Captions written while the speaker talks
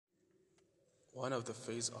One of the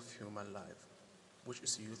phases of human life, which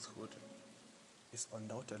is youthhood, is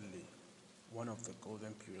undoubtedly one of the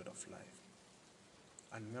golden period of life,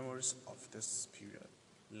 and memories of this period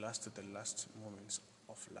last to the last moments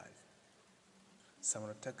of life.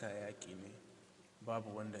 Samartaka yaƙi ne, babu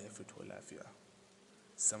wanda ya fito lafiya.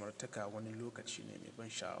 Samartaka wani lokaci ne mai ban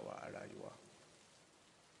sha'awa a rayuwa.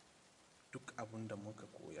 Duk abin da muka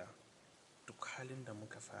koya, duk halin da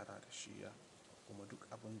muka fara da shi ya, kuma duk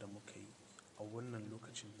abin da muka yi a wannan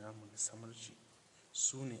lokacin namu na samarci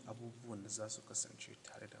su ne abubuwan da za su kasance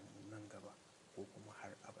tare da mu nan gaba ko kuma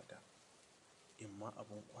har abada. Imma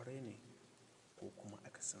abin ƙwarai ne ko kuma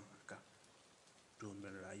akasin haka,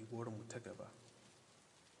 domin rayuwarmu ta gaba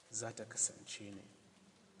za ta kasance ne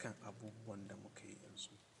kan abubuwan da muka yi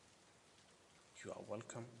yanzu. You are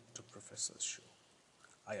welcome to Professor's Show.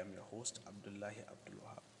 I am your host, Abdullahi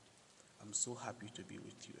Abdulwahab. I'm so happy to be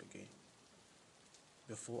with you again.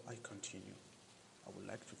 Before I continue, I would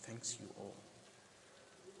like to thank you all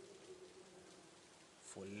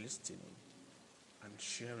for listening and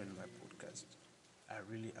sharing my podcast. I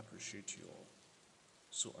really appreciate you all.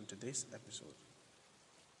 So on today's episode,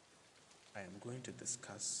 I am going to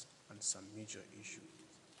discuss on some major issues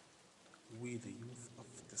we the youth of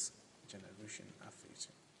this generation are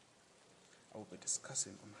facing. I will be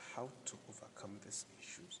discussing on how to overcome these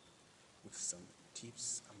issues with some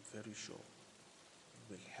tips I'm very sure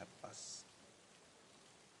will help us.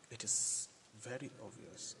 It is very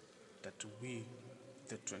obvious that we,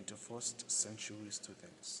 the 21st century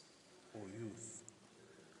students or youth,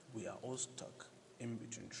 we are all stuck in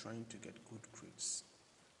between trying to get good grades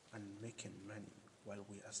and making money while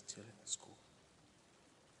we are still in school,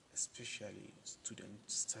 especially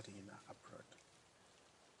students studying abroad.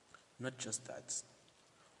 Not just that,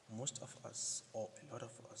 most of us, or a lot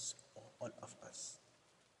of us, or all of us,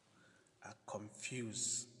 are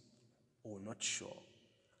confused or not sure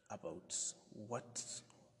about what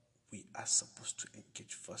we are supposed to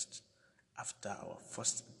engage first after our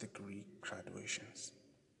first degree graduations.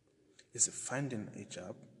 Is it finding a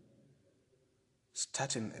job,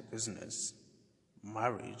 starting a business,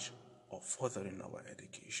 marriage, or furthering our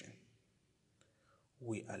education?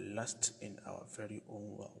 We are lost in our very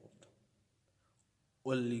own world.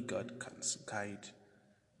 Only God can guide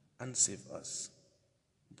and save us,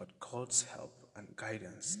 but God's help and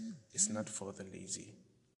guidance is not for the lazy.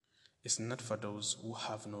 It's not for those who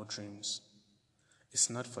have no dreams. It's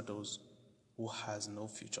not for those who has no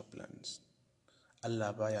future plans.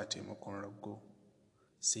 Allah baya taimakon rago,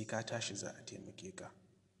 sai ka tashi za a taimake ka.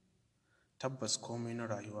 Tabbas komai na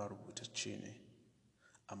rayuwa rubutacce ne,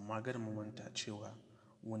 amma gar mu manta cewa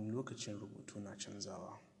wani lokacin rubutu na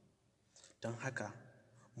canzawa. Don haka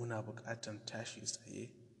muna buƙatar tashi tsaye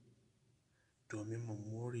domin mu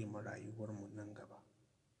more ma rayuwarmu nan gaba.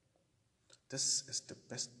 This is the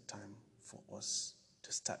best time for us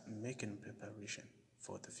to start making preparation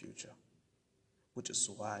for the future, which is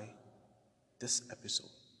why this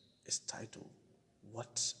episode is titled,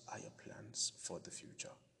 What are your plans for the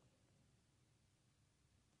future?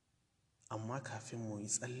 Amma kafin mu yi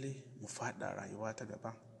tsalle mu faɗa rayuwa ta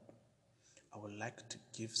gaba, I would like to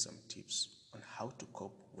give some tips on how to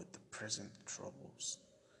cope with the present troubles.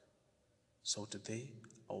 So today,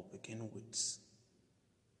 I will begin with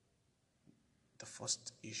the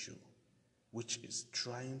first issue, which is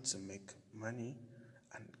trying to make money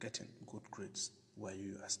and getting good grades while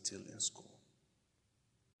you are still in school.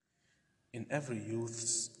 In every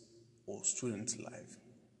youth's or student's life,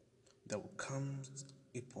 there will come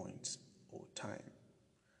a point or time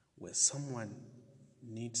where someone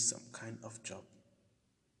needs some kind of job.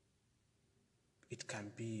 It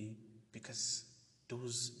can be because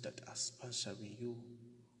those that are sponsoring you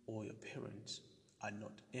or your parents are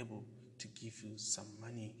not able to give you some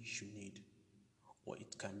money you need, or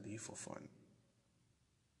it can be for fun.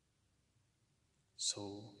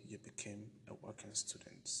 So you became a working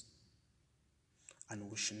student. And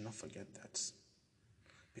we should not forget that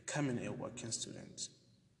becoming a working student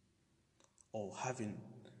or having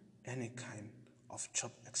any kind of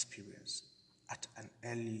job experience at an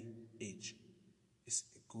early age is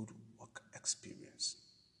a good work experience.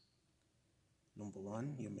 Number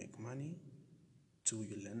one, you make money. 2,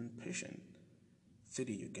 you learn patience. 3,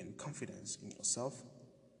 you gain confidence in yourself.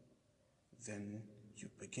 Then you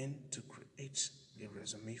begin to create a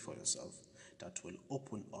resume for yourself that will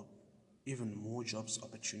open up even more jobs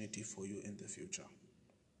opportunity for you in the future.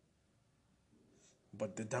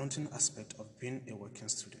 But the daunting aspect of being a working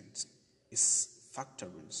student is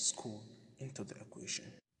factoring school into the equation.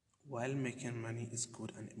 While making money is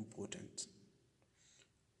good and important,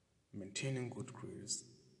 maintaining good grades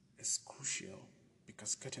is crucial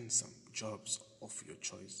because getting some jobs of your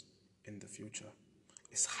choice in the future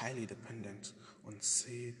is highly dependent on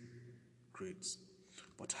said grades.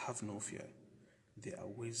 But have no fear, there are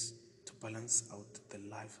ways to balance out the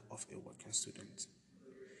life of a working student.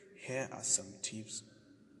 Here are some tips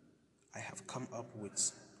I have come up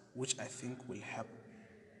with, which I think will help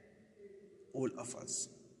all of us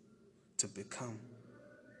to become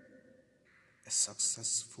a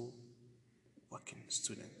successful working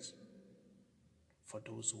student for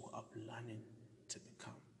those who are planning to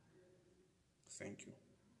become. Thank you.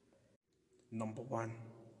 Number one,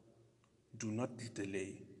 do not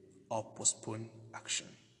delay or postpone action.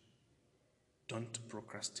 Don't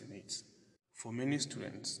procrastinate. For many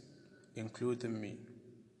students, including me,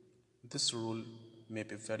 this rule may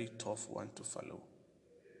be a very tough one to follow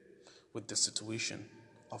with the situation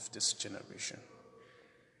of this generation.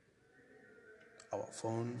 Our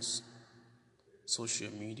phones,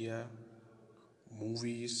 social media,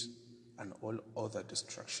 movies, and all other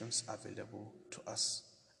distractions available to us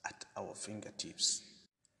at our fingertips.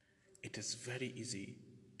 It is very easy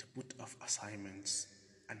to put off assignments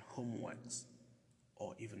and homeworks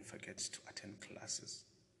or even forget to attend classes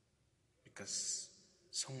because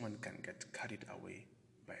someone can get carried away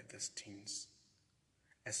by these things,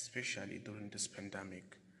 especially during this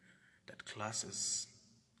pandemic that classes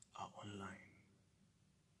are online.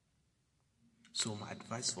 So my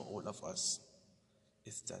advice for all of us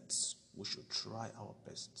is that we should try our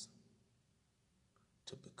best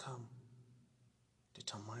to become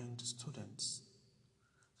determined students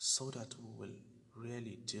so that we will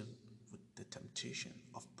really deal with the temptation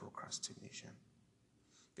of procrastination.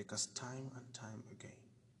 Because time and time again,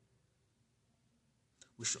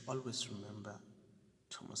 we should always remember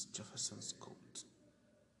Thomas Jefferson's quote.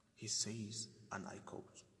 He says, and I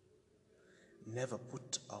quote, "Never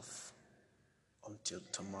put off until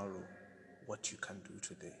tomorrow what you can do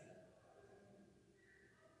today."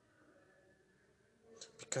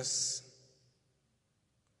 Because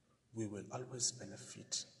we will always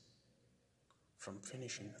benefit from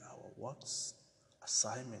finishing our works,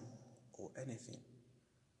 assignment, or anything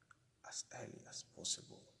as early as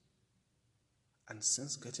possible. And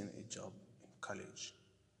since getting a job in college,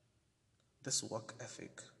 this work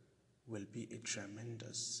ethic will be a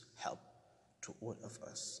tremendous help to all of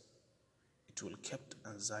us. It will keep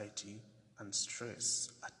anxiety and stress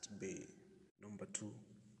at bay. Number two,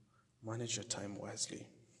 manage your time wisely.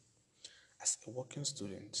 As a working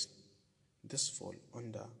student, this falls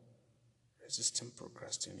under resisting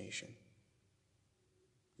procrastination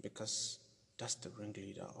because that's the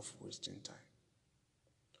ringleader of wasting time.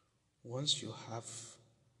 Once you have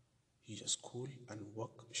your school and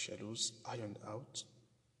work schedules ironed out,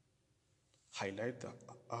 highlight the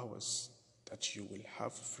hours that you will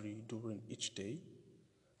have free during each day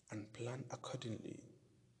and plan accordingly.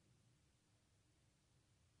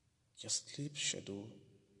 Your sleep schedule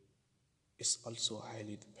is also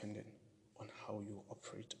highly dependent on how you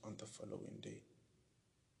operate on the following day.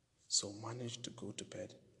 So manage to go to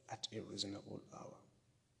bed at a reasonable hour.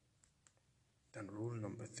 Then rule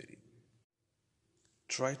number 3,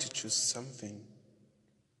 try to choose something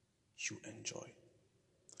you enjoy.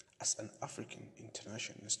 As an African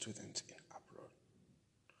international student in abroad,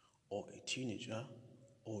 or a teenager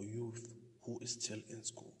or youth who is still in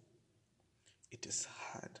school, it is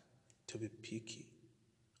hard to be picky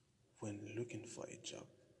when looking for a job.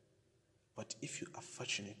 But if you are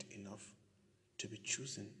fortunate enough to be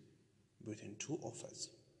choosing between two offers,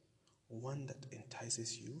 one that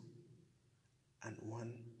entices you and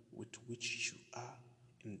one with which you are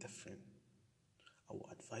indifferent, I will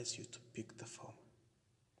advise you to pick the former.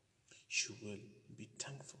 You will be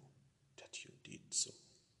thankful that you did so,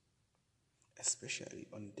 especially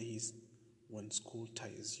on days when school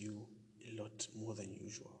tires you a lot more than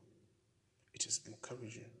usual. It is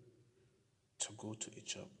encouraging to go to a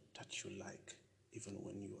job that you like even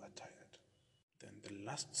when you are tired. Then the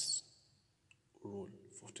last rule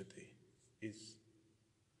for today is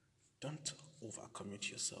don't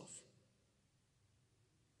overcommit yourself.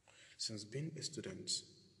 Since being a student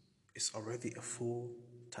is already a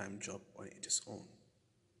full-time job on its own,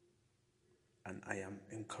 and I am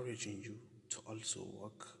encouraging you to also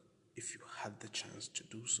work if you had the chance to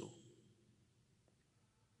do so.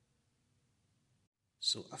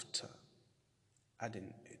 So after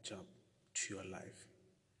adding a job to your life,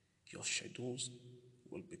 your schedules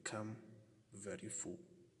will become very full.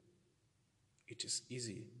 It is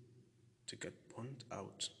easy to get burnt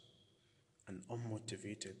out and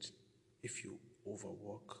unmotivated if you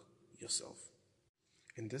overwork yourself.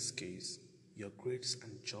 In this case, your grades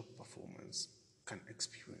and job performance can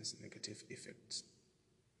experience negative effects.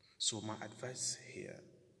 So my advice here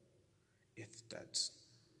is that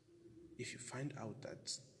if you find out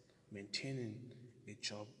that maintaining a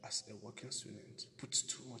job as a working student puts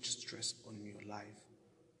too much stress on your life,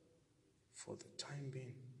 for the time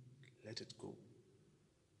being, let it go.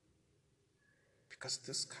 Because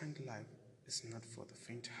this kind of life is not for the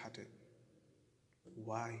faint-hearted.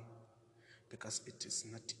 Why? Because it is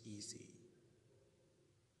not easy.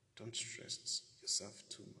 Don't stress yourself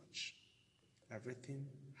too much. Everything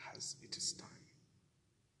has its time.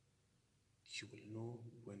 You will know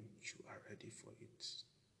when you are ready for it.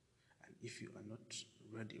 And if you are not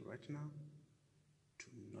ready right now, do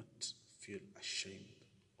not feel ashamed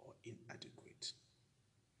or inadequate.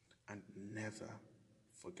 And never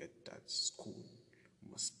forget that school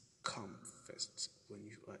must come first when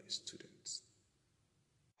you are a student.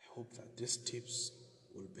 I hope that these tips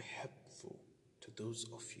will be helpful to those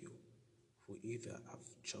of you who either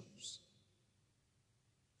have jobs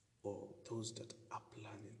or those that are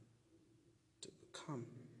planning to become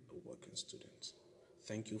a working student.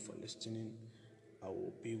 Thank you for listening. I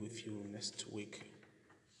will be with you next week,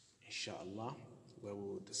 inshallah, where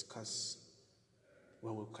we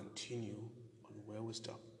will continue on where we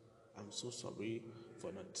stop. I'm so sorry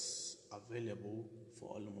for not available for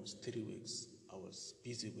almost 3 weeks. I was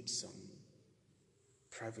busy with some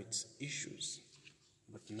private issues,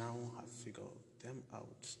 but now I've figured them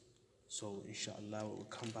out. So inshallah, we'll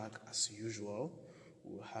come back as usual.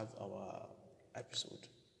 We'll have our episode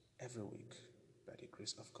every week by the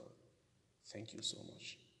grace of God. Thank you so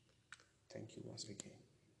much. Thank you once again.